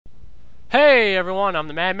Hey everyone, I'm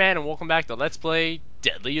the Madman and welcome back to Let's Play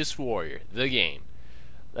Deadliest Warrior, the game.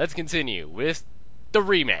 Let's continue with the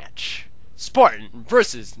rematch. Spartan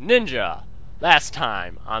versus Ninja. Last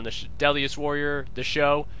time on the Deadliest Warrior, the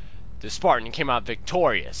show, the Spartan came out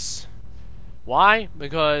victorious. Why?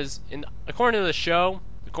 Because according to the show,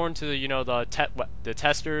 according to the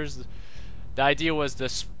testers, the idea was the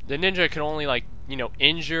Ninja could only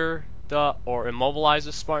injure or immobilize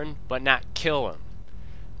the Spartan, but not kill him.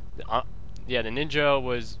 Yeah, the Ninja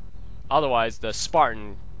was... Otherwise, the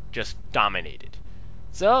Spartan just dominated.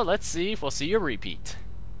 So, let's see if we'll see a repeat.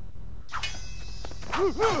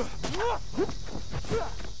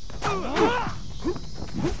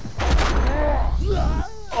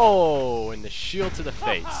 Oh, and the shield to the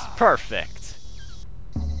face. Perfect.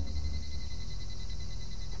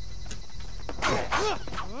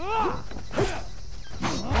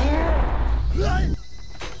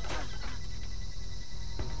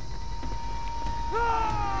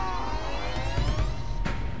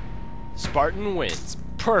 Spartan wins.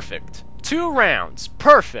 Perfect. 2 rounds.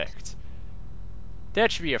 Perfect. That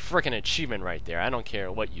should be a frickin' achievement right there. I don't care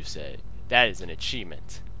what you say. That is an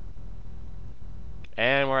achievement.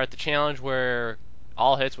 And we're at the challenge where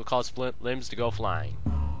all hits will cause limbs to go flying.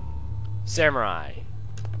 Samurai.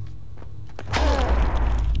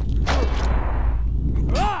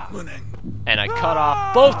 And I cut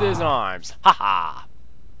off both his arms. Haha.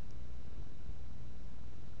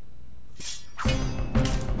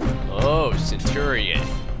 Oh, Centurion.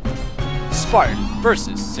 Spartan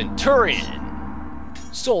versus Centurion.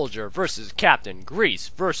 Soldier versus Captain. Greece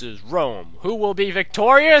versus Rome. Who will be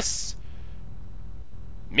victorious?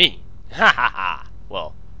 Me. Ha ha ha.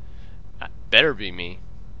 Well, better be me.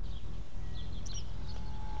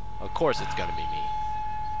 Of course it's gonna be me.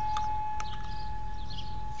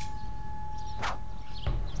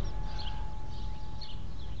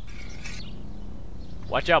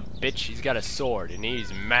 Watch out, bitch. He's got a sword, and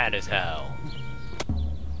he's mad as hell.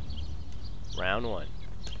 Round 1.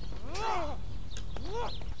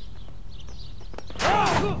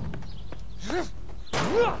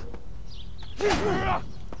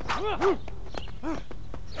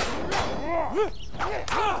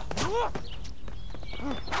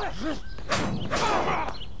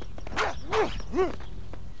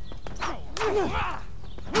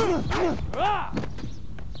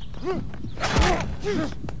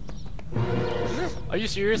 Are you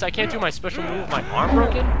serious? I can't do my special move with my arm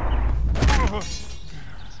broken?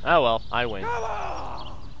 Oh well, I win.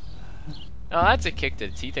 Oh, that's a kick to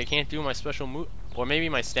the teeth. I can't do my special move. Or maybe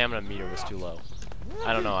my stamina meter was too low.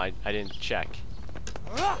 I don't know, I didn't check.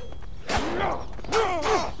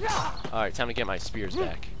 Alright, time to get my spears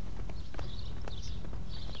back.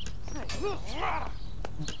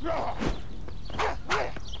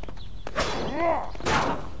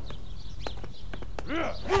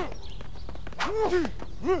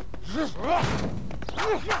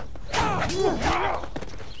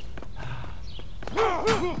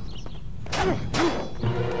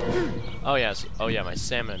 Oh yes, oh yeah, my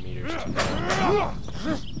stamina meter's too low.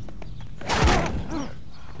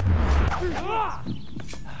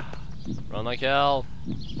 Run like hell.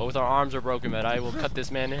 Both our arms are broken, but I will cut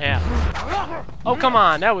this man in half. Oh come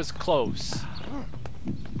on, that was close.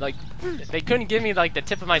 Like, they couldn't give me like the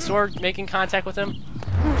tip of my sword making contact with him.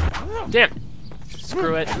 Damn.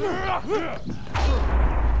 Screw it.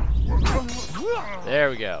 There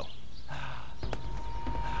we go.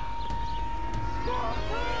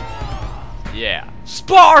 Yeah.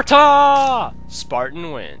 Sparta!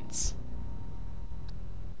 Spartan wins.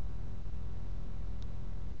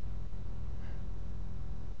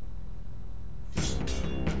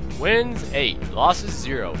 Wins 8, losses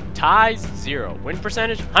 0, ties 0, win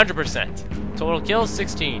percentage 100%, total kills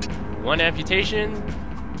 16, 1 amputation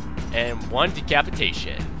and 1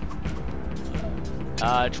 decapitation.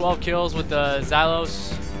 12 kills with the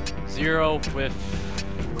Xylos, 0 with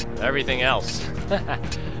everything else.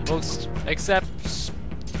 Except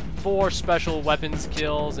 4 special weapons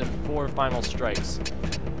kills and 4 final strikes.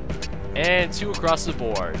 And 2 across the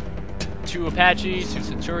board. 2 Apache, 2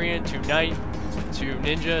 Centurion, 2 Knight, 2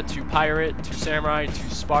 Ninja, 2 Pirate, 2 Samurai, 2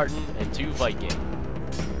 Spartan, and 2 Viking.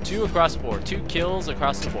 2 across the board. 2 kills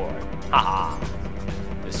across the board. Haha!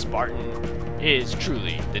 The Spartan is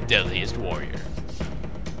truly the deadliest warrior.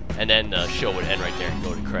 And then the show would end right there and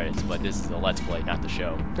go to credits, but this is the Let's Play, not the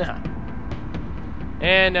show.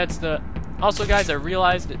 And that's the... Also, guys, I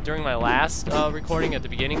realized that during my last recording at the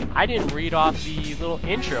beginning, I didn't read off the little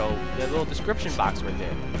intro, the little description box right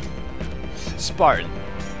there. Spartan.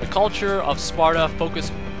 The culture of Sparta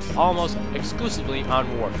focused almost exclusively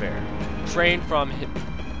on warfare. Trained from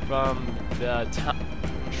the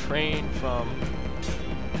trained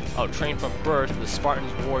from birth, the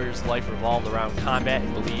Spartan's warrior's life revolved around combat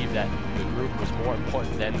and believed that the group was more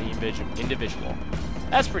important than the individual.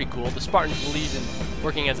 That's pretty cool. The Spartans believed in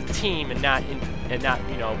working as a team and not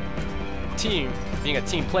you know, being a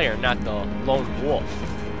team player, not the lone wolf.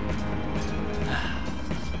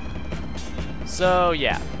 So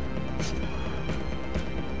yeah,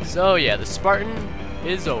 the Spartan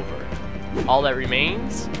is over. All that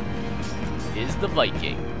remains is the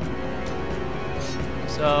Viking.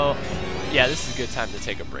 So yeah, this is a good time to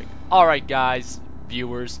take a break. Alright guys,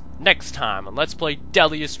 viewers, next time on Let's Play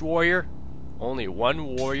Deadliest Warrior, only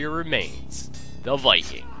one warrior remains, the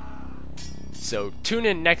Viking. So tune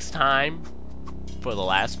in next time for the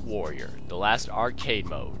last warrior, the last arcade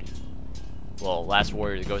mode. Well, last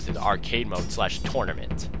warrior that goes into arcade mode /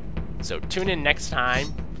 tournament. So tune in next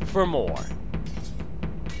time for more.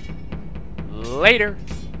 Later.